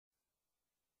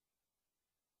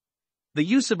The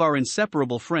use of our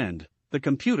inseparable friend, the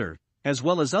computer, as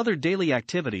well as other daily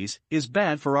activities, is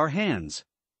bad for our hands.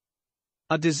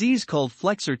 A disease called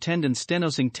flexor tendon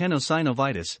stenosing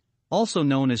tenosynovitis, also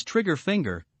known as trigger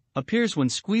finger, appears when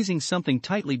squeezing something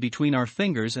tightly between our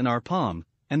fingers and our palm,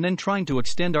 and then trying to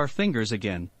extend our fingers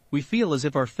again. We feel as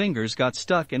if our fingers got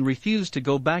stuck and refused to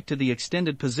go back to the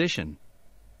extended position.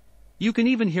 You can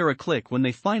even hear a click when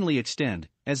they finally extend,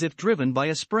 as if driven by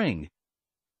a spring.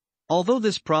 Although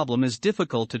this problem is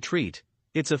difficult to treat,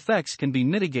 its effects can be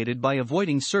mitigated by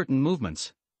avoiding certain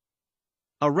movements.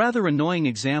 A rather annoying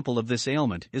example of this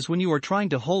ailment is when you are trying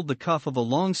to hold the cuff of a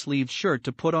long-sleeved shirt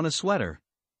to put on a sweater.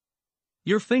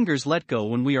 Your fingers let go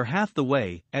when we are half the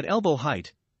way, at elbow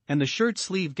height, and the shirt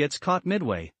sleeve gets caught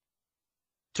midway.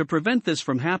 To prevent this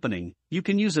from happening, you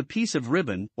can use a piece of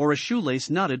ribbon or a shoelace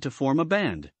knotted to form a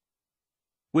band.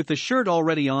 With the shirt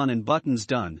already on and buttons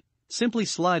done, simply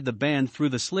slide the band through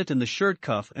the slit in the shirt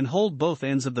cuff and hold both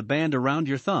ends of the band around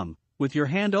your thumb, with your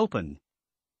hand open.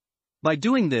 By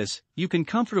doing this, you can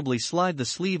comfortably slide the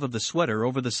sleeve of the sweater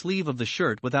over the sleeve of the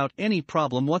shirt without any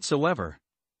problem whatsoever.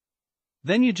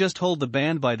 Then you just hold the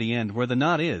band by the end where the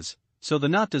knot is, so the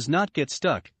knot does not get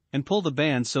stuck, and pull the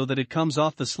band so that it comes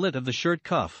off the slit of the shirt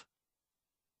cuff.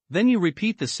 Then you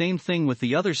repeat the same thing with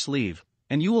the other sleeve,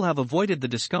 and you will have avoided the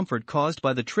discomfort caused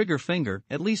by the trigger finger,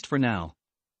 at least for now.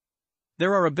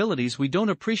 There are abilities we don't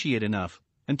appreciate enough,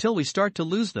 until we start to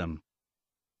lose them.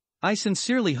 I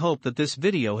sincerely hope that this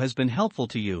video has been helpful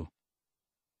to you.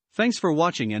 Thanks for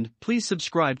watching and please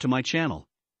subscribe to my channel.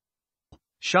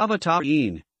 Shava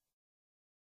ta'in.